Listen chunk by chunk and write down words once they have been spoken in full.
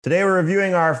Today we're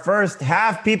reviewing our first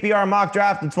half PPR mock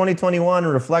draft of 2021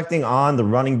 and reflecting on the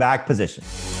running back position.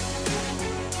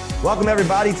 Welcome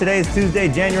everybody. Today is Tuesday,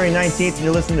 January 19th, and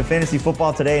you're listening to Fantasy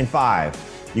Football Today in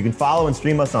 5. You can follow and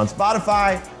stream us on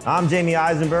Spotify. I'm Jamie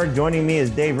Eisenberg. Joining me is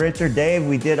Dave Richard. Dave,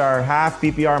 we did our half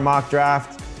PPR mock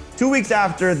draft 2 weeks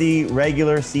after the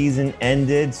regular season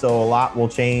ended, so a lot will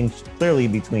change clearly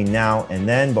between now and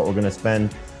then, but we're going to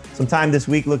spend some time this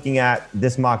week looking at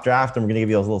this mock draft, and we're going to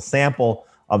give you a little sample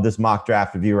of this mock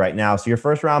draft review right now. So your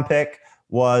first round pick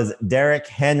was Derrick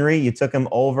Henry. You took him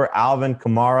over Alvin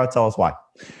Kamara. Tell us why.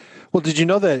 Well, did you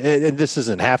know that, and this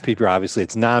isn't half PPR, obviously,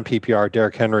 it's non-PPR.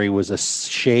 Derrick Henry was a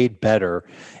shade better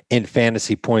in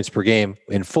fantasy points per game.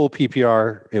 In full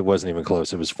PPR, it wasn't even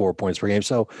close. It was 4 points per game.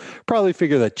 So probably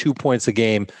figure that 2 points a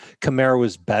game, Kamara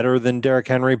was better than Derrick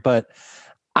Henry. But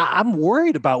I'm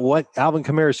worried about what Alvin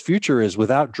Kamara's future is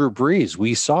without Drew Brees.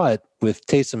 We saw it with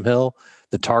Taysom Hill.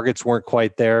 The targets weren't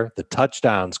quite there. The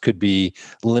touchdowns could be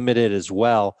limited as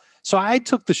well. So I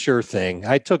took the sure thing.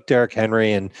 I took Derrick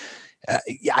Henry, and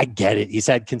I get it. He's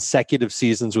had consecutive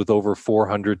seasons with over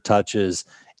 400 touches.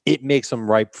 It makes him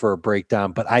ripe for a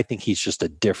breakdown, but I think he's just a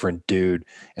different dude.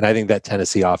 And I think that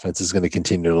Tennessee offense is going to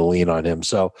continue to lean on him.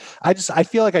 So I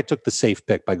feel like I took the safe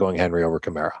pick by going Henry over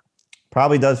Kamara.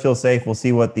 Probably does feel safe. We'll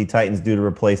see what the Titans do to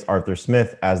replace Arthur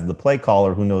Smith as the play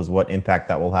caller. Who knows what impact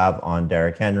that will have on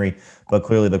Derrick Henry. But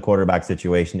clearly the quarterback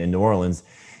situation in New Orleans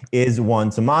is one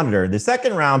to monitor. The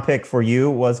second round pick for you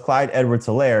was Clyde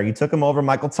Edwards-Helaire. You took him over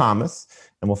Michael Thomas,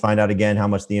 and we'll find out again how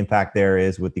much the impact there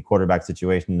is with the quarterback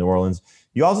situation in New Orleans.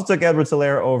 You also took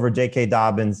Edwards-Helaire over J.K.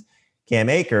 Dobbins, Cam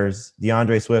Akers,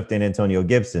 DeAndre Swift, and Antonio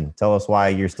Gibson. Tell us why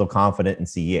you're still confident in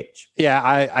CEH. Yeah,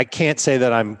 I can't say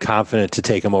that I'm confident to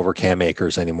take him over Cam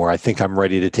Akers anymore. I think I'm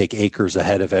ready to take Akers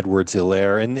ahead of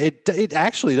Edwards-Helaire. And it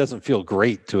actually doesn't feel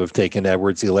great to have taken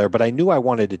Edwards-Helaire, but I knew I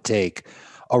wanted to take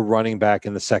a running back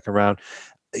in the second round.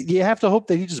 You have to hope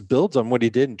that he just builds on what he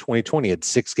did in 2020. He had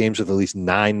 6 games with at least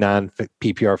 9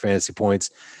 non-PPR fantasy points,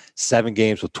 7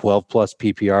 games with 12 plus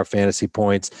PPR fantasy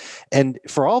points. And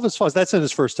for all of his flaws, that's in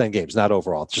his first 10 games, not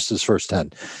overall, just his first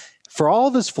 10. For all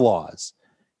of his flaws,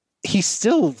 he's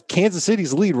still Kansas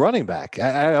City's lead running back.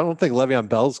 I don't think Le'Veon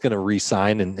Bell's going to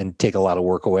re-sign and take a lot of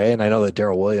work away. And I know that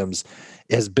Darrell Williams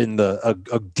has been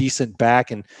a decent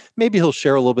back, and maybe he'll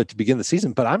share a little bit to begin the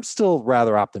season, but I'm still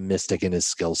rather optimistic in his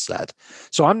skill set.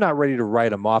 So I'm not ready to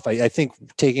write him off. I think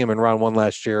taking him in round 1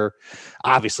 last year,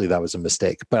 obviously that was a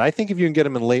mistake, but I think if you can get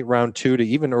him in late round 2 to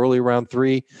even early round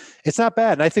 3, it's not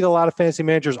bad. And I think a lot of fantasy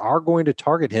managers are going to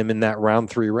target him in that round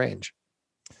 3 range.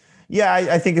 Yeah,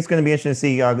 I think it's going to be interesting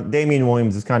to see. Damian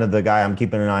Williams is kind of the guy I'm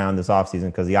keeping an eye on this offseason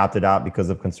because he opted out because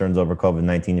of concerns over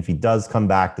COVID-19. If he does come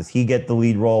back, does he get the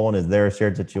lead role? And is there a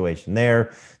shared situation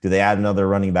there? Do they add another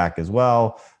running back as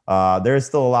well? There's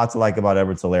still a lot to like about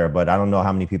Edwards-Helaire, but I don't know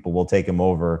how many people will take him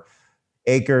over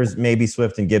Akers, maybe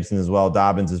Swift and Gibson as well.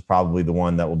 Dobbins is probably the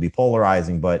one that will be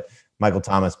polarizing, but Michael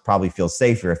Thomas probably feels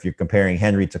safer if you're comparing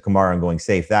Henry to Kamara and going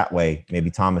safe that way.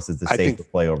 Maybe Thomas is the safer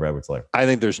play over Edwards-Helaire. I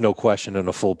think there's no question in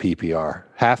a full PPR.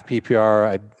 Half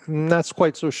PPR, I'm not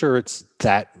quite so sure it's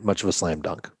that much of a slam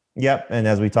dunk. Yep, and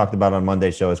as we talked about on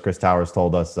Monday's show, as Chris Towers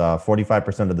told us,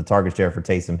 45% of the target share for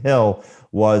Taysom Hill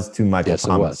was to Michael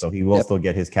Thomas. So he will still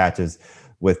get his catches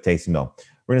with Taysom Hill.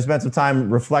 We're going to spend some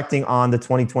time reflecting on the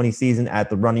 2020 season at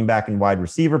the running back and wide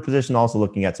receiver position, also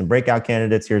looking at some breakout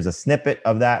candidates. Here's a snippet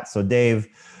of that. So, Dave,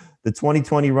 the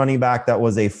 2020 running back that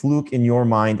was a fluke in your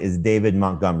mind is David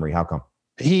Montgomery. How come?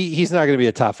 He's not going to be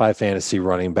a top 5 fantasy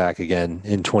running back again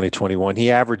in 2021.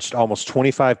 He averaged almost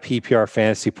 25 PPR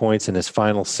fantasy points in his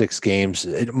final 6 games.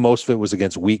 Most of it was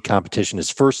against weak competition.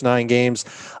 His first 9 games,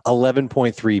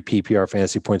 11.3 PPR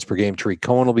fantasy points per game. Tariq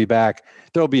Cohen will be back.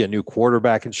 There'll be a new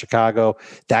quarterback in Chicago.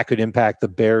 That could impact the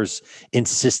Bears'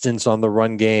 insistence on the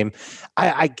run game.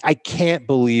 I can't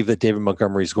believe that David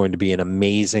Montgomery is going to be an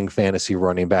amazing fantasy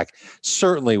running back.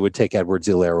 Certainly would take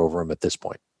Edwards-Helaire over him at this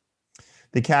point.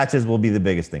 The catches will be the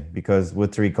biggest thing because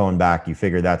with Tariq Cohen back, you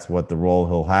figure that's what the role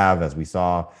he'll have, as we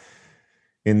saw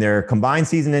in their combined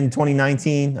season in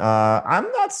 2019. I'm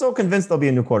not so convinced there'll be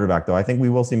a new quarterback, though. I think we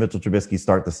will see Mitchell Trubisky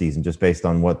start the season just based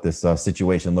on what this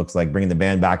situation looks like, bringing the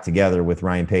band back together with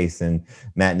Ryan Pace and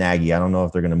Matt Nagy. I don't know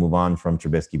if they're going to move on from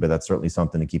Trubisky, but that's certainly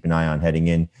something to keep an eye on heading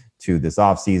into this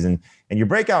offseason. And your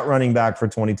breakout running back for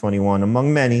 2021,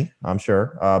 among many, I'm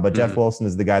sure, but Jeff Wilson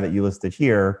is the guy that you listed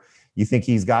here. You think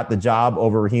he's got the job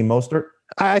over Raheem Mostert?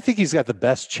 I think he's got the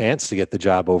best chance to get the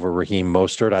job over Raheem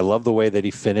Mostert. I love the way that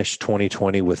he finished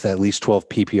 2020 with at least 12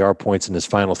 PPR points in his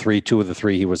final three. Two of the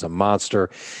three, he was a monster.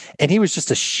 And he was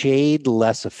just a shade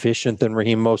less efficient than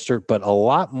Raheem Mostert, but a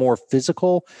lot more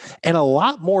physical and a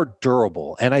lot more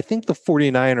durable. And I think the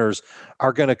 49ers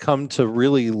are going to come to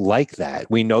really like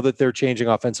that. We know that they're changing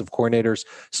offensive coordinators.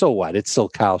 So what? It's still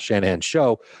Kyle Shanahan's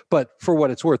show. But for what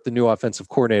it's worth, the new offensive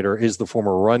coordinator is the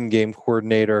former run game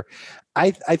coordinator.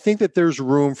 I think that there's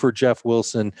room for Jeff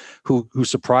Wilson, who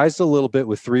surprised a little bit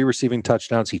with 3 receiving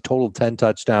touchdowns. He totaled 10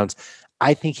 touchdowns.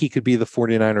 I think he could be the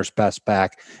 49ers' best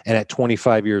back, and at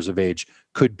 25 years of age,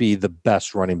 could be the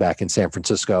best running back in San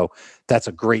Francisco. That's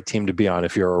a great team to be on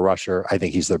if you're a rusher. I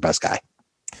think he's their best guy.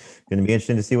 Going to be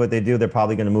interesting to see what they do. They're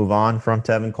probably going to move on from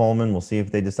Tevin Coleman. We'll see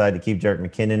if they decide to keep Jerick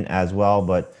McKinnon as well,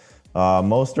 but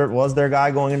Mostert was their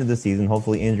guy going into the season.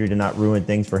 Hopefully injury did not ruin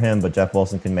things for him, but Jeff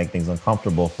Wilson can make things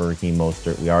uncomfortable for Raheem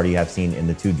Mostert. We already have seen in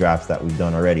the 2 drafts that we've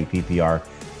done already, PPR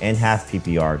and half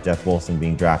PPR, Jeff Wilson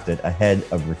being drafted ahead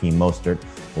of Raheem Mostert.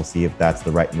 We'll see if that's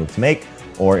the right move to make,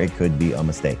 or it could be a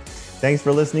mistake. Thanks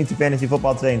for listening to Fantasy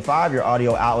Football Today in 5, your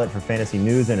audio outlet for fantasy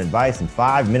news and advice in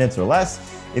 5 minutes or less.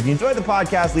 If you enjoyed the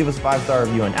podcast, leave us a 5-star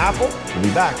review on Apple. We'll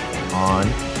be back on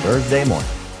Thursday morning.